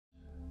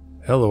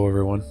Hello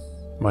everyone,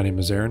 my name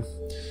is Aaron,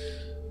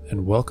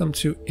 and welcome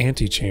to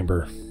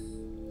Antichamber.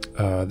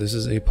 This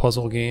is a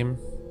puzzle game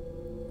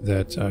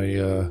that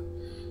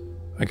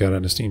I got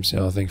on a Steam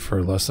sale, I think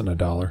for less than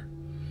 $1.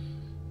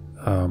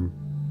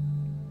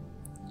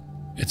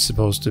 It's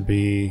supposed to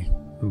be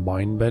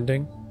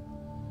mind-bending,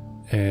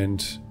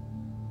 and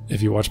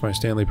if you watch my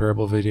Stanley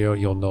Parable video,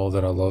 you'll know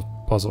that I love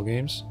puzzle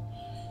games.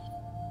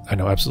 I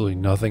know absolutely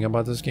nothing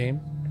about this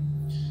game,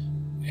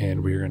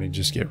 and we're going to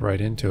just get right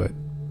into it.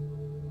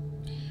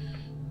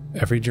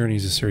 Every journey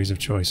is a series of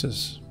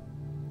choices.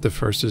 The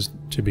first is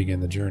to begin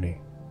the journey.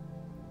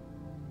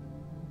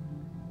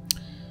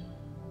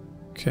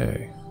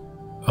 Okay.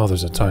 Oh,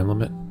 there's a time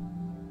limit.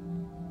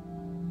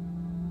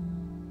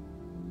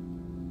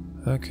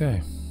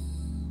 Okay.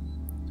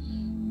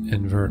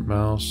 Invert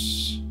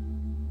mouse.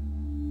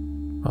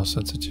 Mouse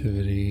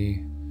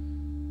sensitivity.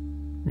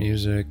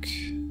 Music.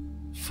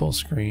 Full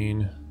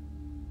screen.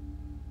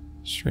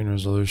 Screen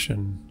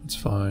resolution. It's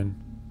fine.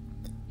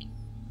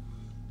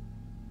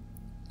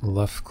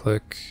 Left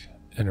click,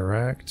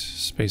 interact,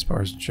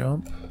 spacebar's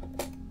jump,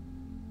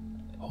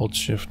 hold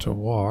shift to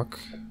walk.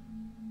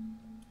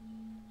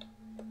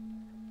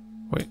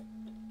 Wait,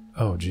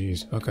 oh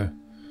geez, okay.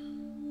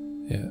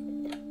 Yeah.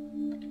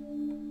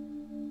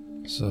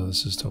 So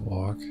this is to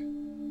walk,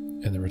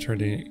 and then return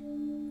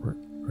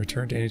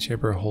to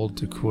Antichamber, hold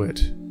to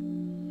quit.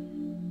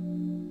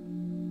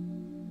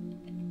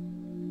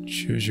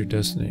 Choose your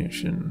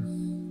destination.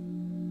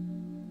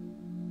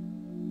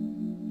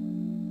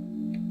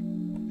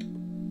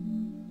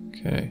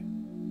 Okay.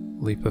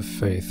 Leap of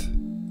faith.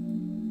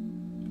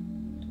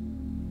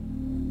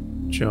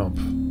 Jump.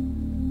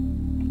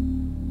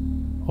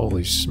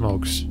 Holy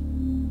smokes.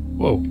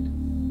 Whoa.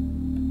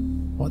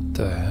 What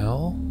the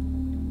hell?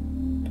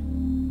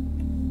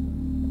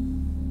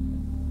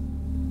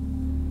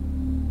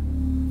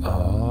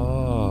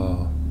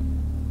 Oh.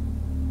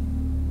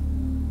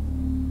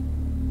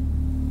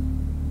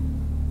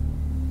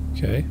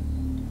 Okay.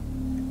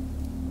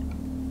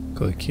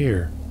 Click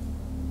here.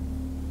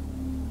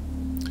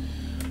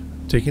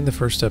 Taking the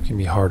first step can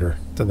be harder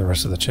than the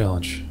rest of the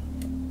challenge.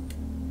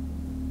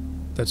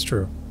 That's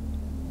true.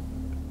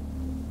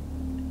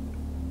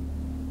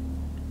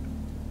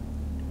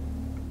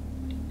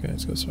 Okay,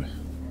 let's go this way.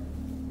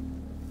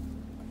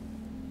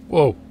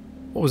 Whoa!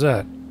 What was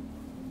that?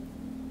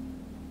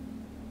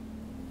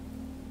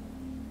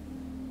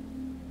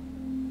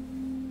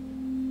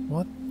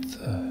 What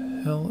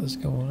the hell is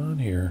going on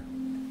here?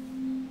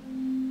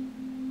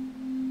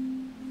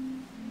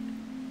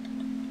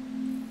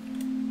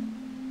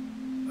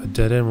 A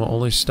dead end will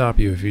only stop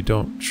you if you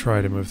don't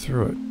try to move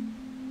through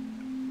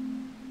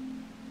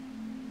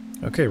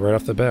it. Okay, right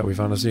off the bat, we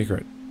found a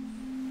secret.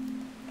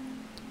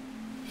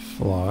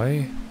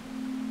 Fly.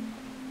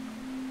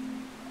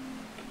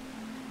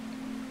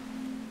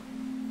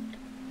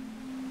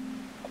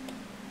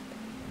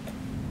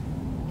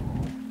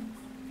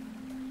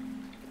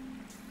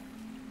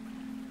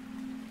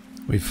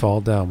 We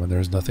fall down when there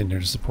is nothing there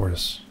to support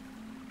us.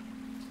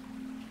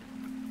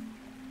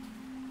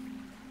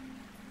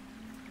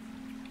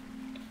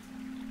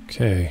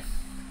 Okay.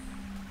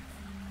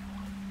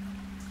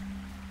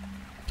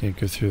 Can't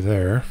go through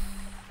there.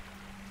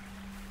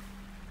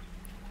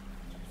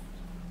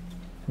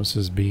 What's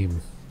this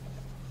beam?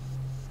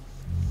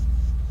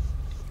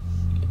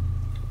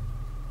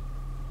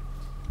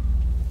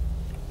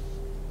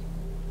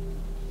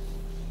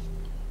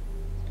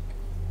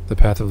 The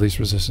path of least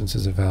resistance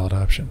is a valid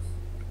option.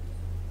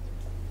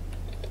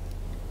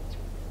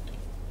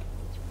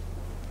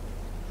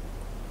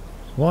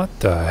 What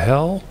the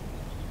hell?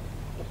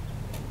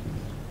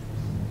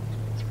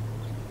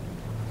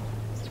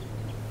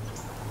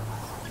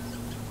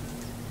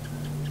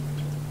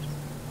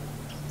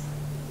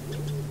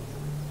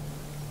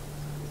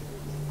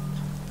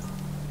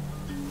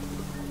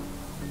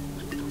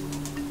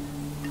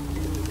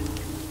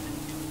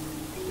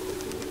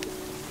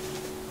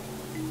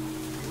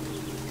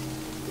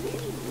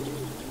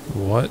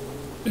 What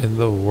in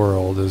the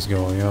world is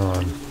going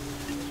on?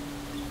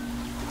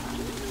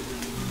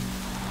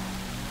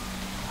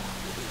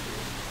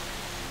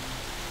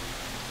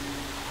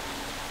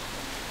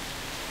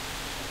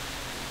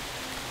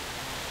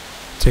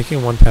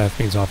 Taking one path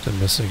means often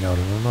missing out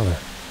on another.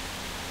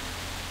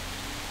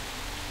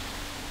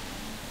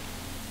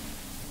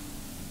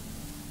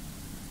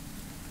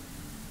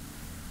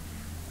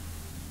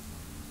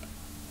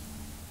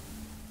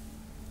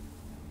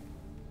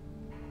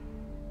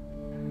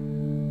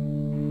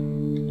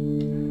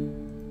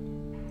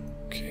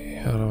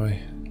 How do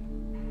I...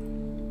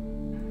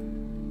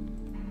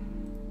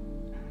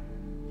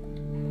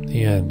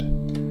 The end.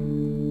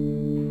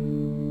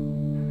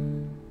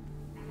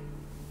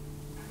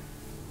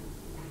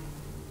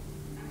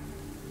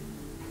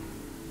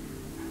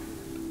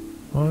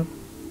 What?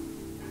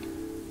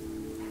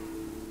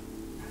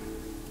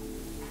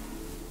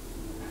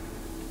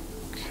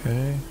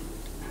 Okay.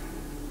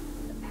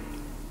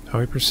 How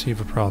we perceive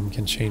a problem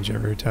can change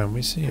every time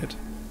we see it.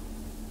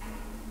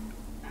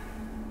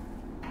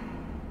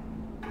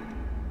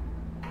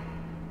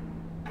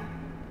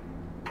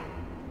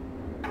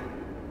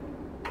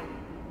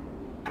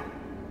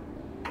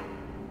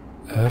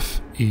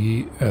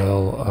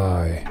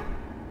 E-L-I.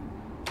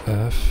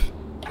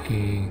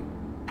 F-E...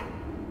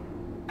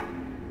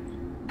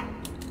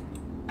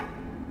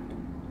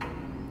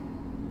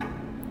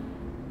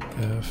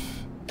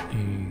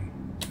 F-E-L-I.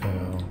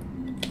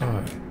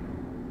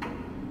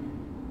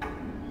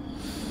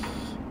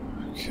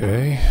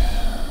 Okay.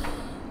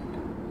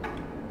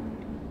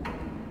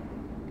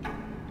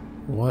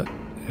 What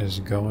is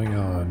going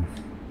on?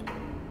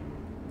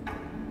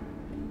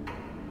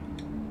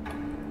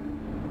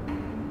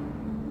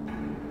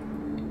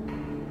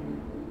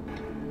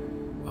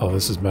 Oh,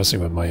 this is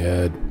messing with my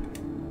head.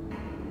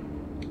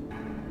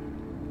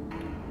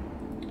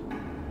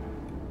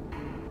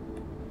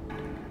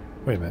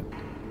 Wait a minute.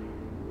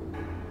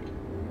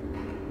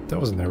 That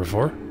wasn't there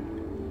before.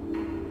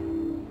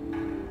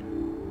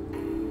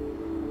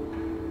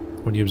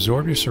 When you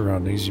absorb your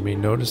surroundings, you may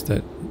notice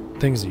that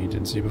things that you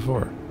didn't see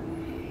before.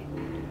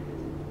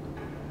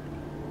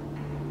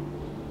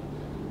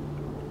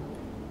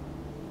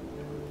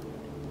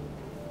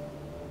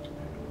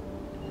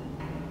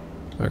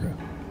 Okay.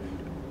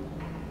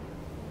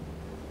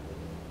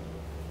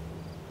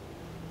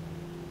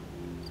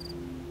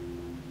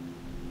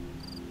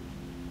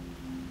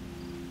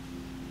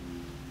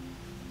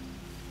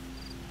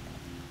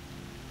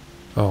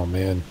 Oh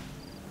man.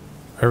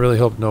 I really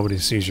hope nobody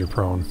sees your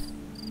prone.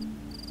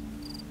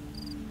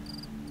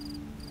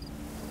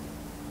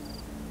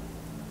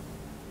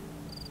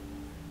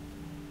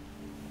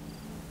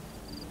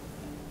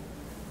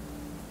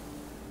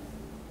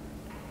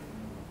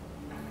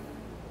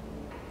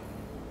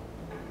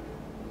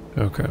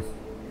 Okay.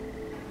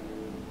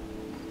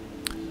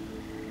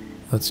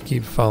 Let's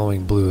keep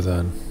following blue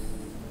then.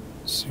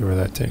 See where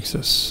that takes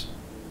us.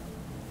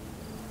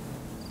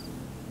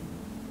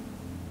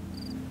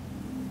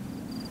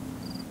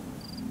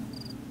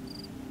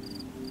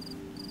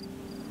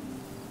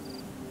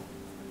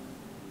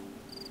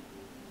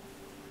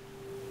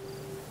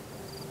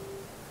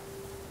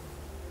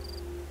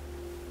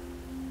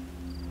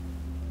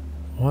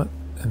 What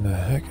in the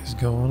heck is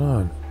going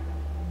on?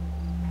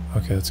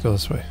 Okay, let's go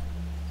this way.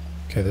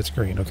 Okay, that's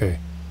green. Okay.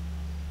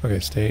 Okay,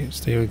 stay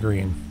with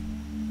green.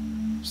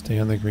 Stay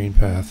on the green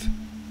path.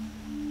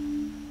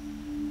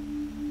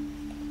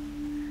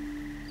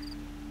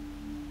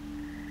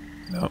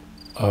 No.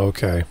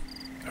 Okay.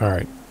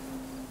 Alright.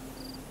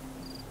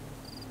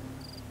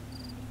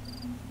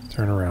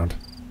 Turn around.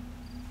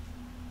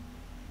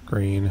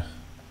 Green.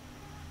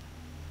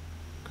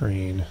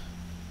 Green.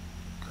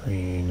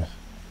 Green.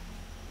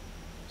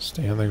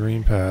 Stay on the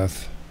green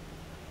path.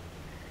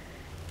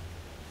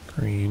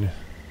 Green.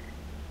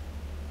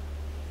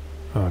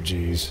 Oh,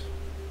 jeez.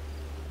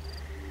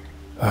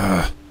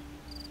 Ah.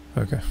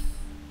 Okay.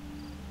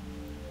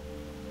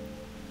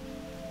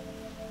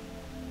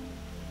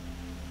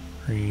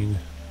 Green.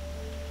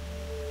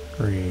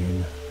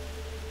 Green.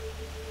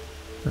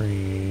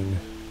 Green.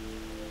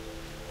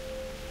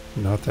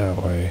 Not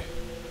that way.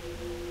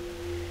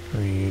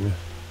 Green.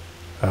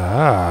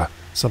 Ah!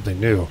 Something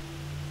new.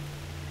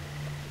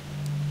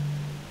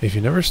 If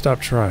you never stop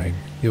trying,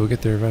 you will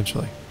get there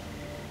eventually.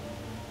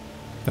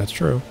 That's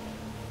true.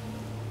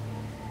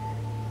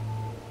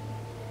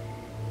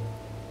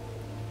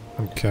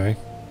 Okay.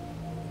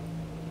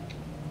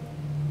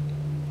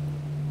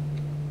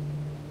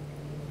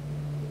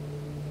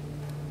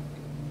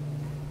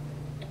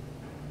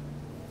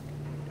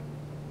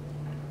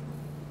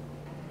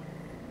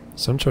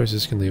 Some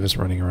choices can leave us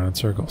running around in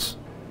circles.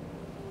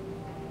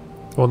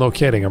 Well, no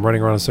kidding, I'm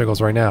running around in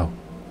circles right now.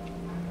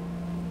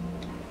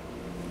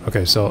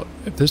 Okay, so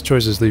if this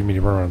choice is leaving me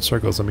to run around in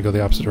circles, let me go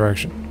the opposite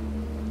direction.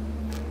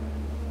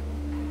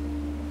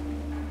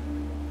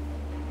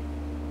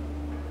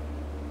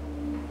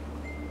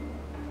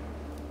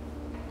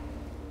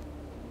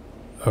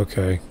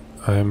 Okay,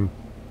 I'm...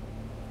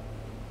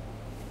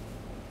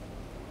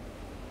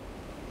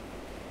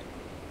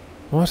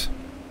 What?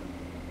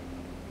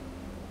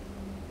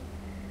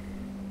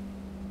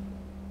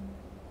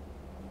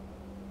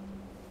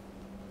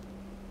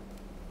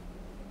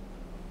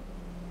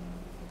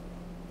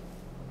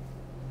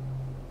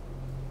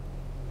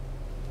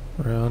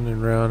 Round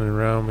and round and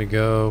round we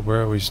go.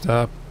 Where we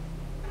stop?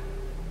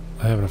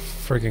 I haven't a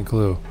freaking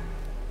clue.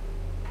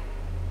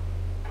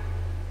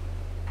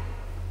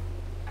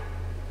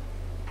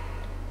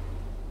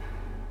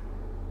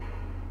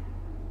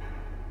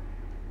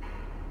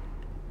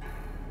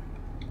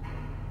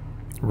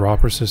 Raw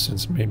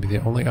persistence may be the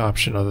only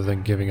option other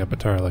than giving up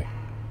entirely.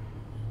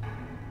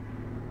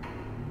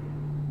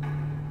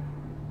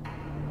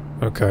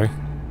 Okay.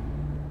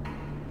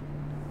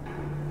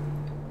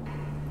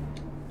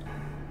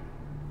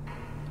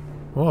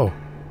 Whoa.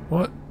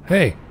 What?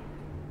 Hey!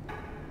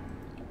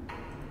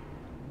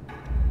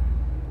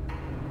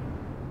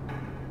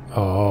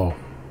 Oh.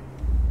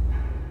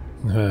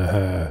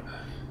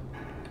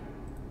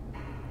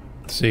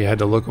 See, you had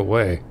to look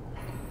away.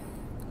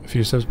 A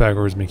few steps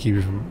backwards may keep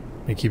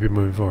you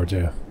moving forward,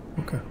 yeah.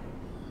 Okay.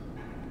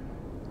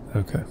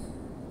 Okay.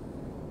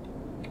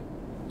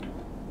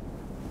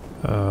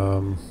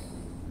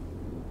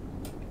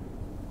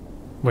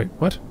 Wait,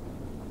 what?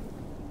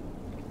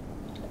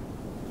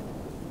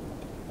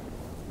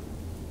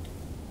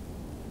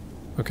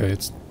 Okay,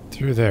 it's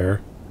through there.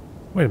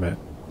 Wait a minute.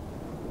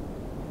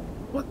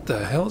 What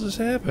the hell just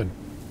happened?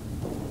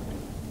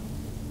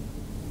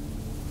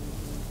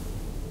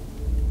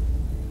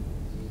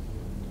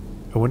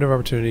 A window of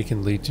opportunity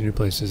can lead to new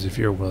places if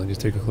you're willing to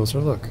take a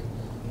closer look.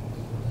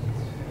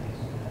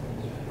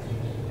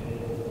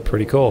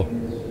 Pretty cool.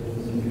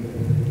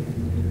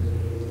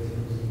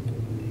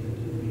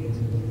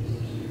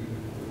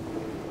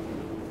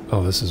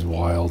 Oh, this is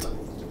wild.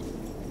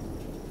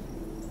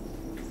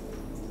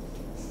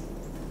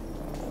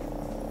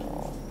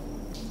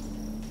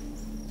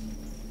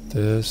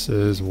 This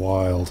is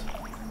wild.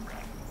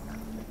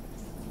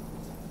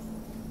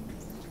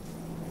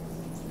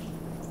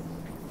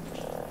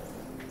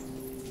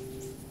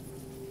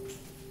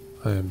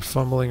 I am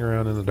fumbling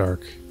around in the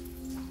dark.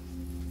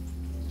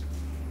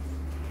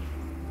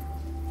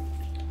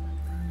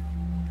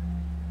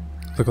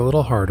 Look a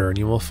little harder and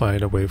you will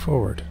find a way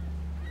forward.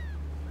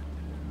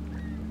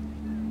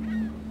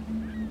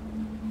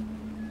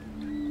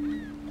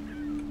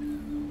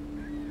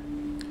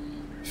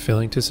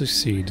 Failing to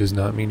succeed does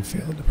not mean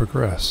failing to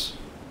progress.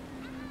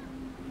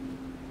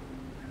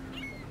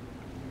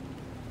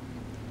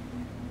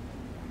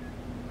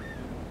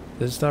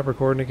 Did it stop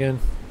recording again?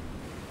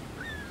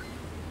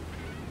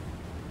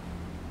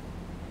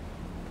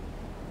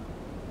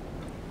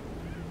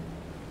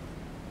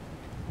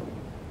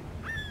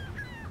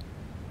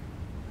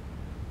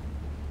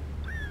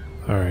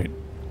 Alright.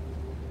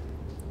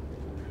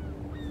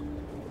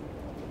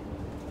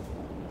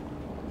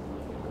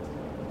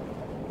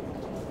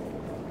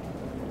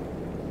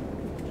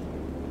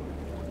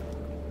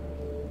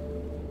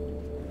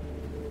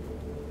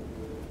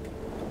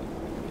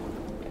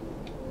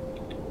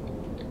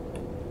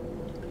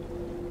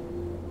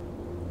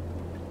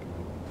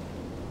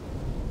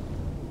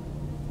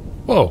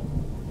 Whoa!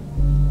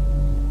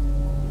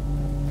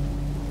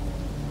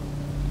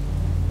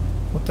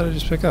 What did I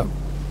just pick up?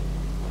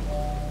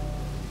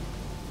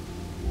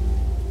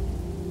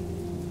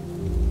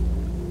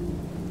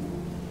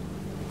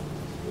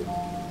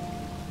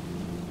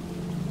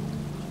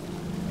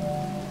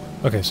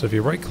 Okay, so if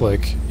you right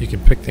click, you can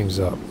pick things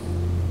up.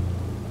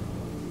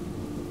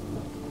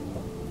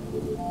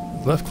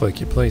 Left click,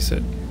 you place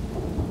it.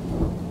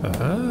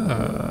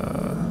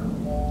 Ah.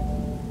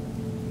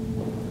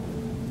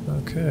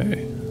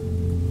 Okay.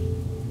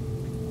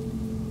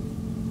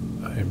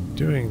 I am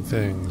doing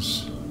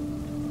things.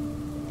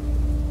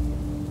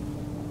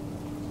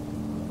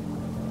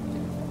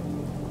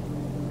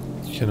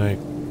 Can I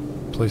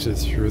place it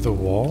through the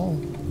wall?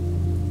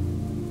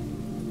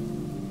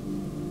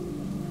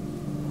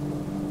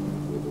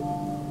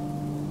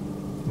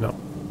 No.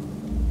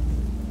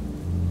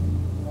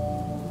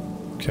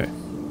 Okay.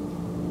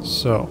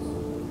 So,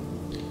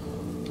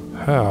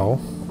 how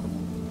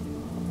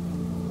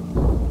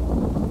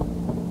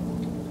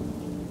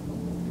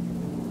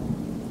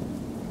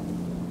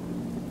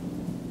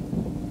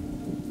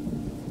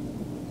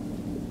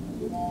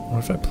what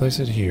if I place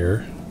it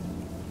here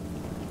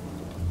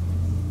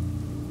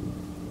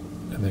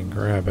and then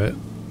grab it?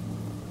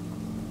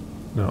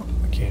 No,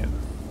 I can't.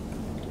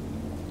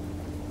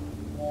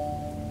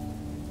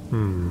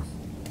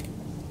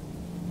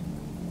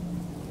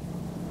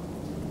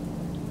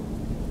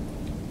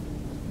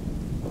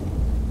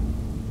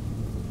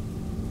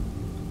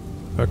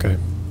 Okay,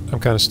 I'm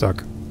kind of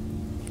stuck,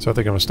 so I think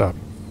I'm gonna stop.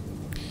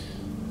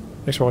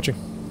 Thanks for watching.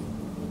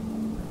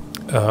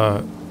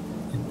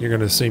 You're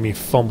gonna see me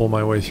fumble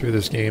my way through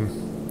this game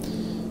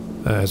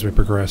as we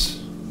progress,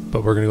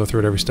 but we're gonna go through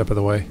it every step of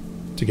the way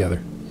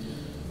together.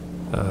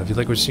 If you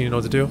like what you see, you know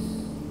what to do.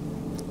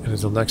 And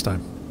until next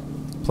time,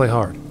 play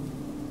hard,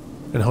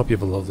 and I hope you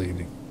have a lovely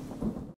evening.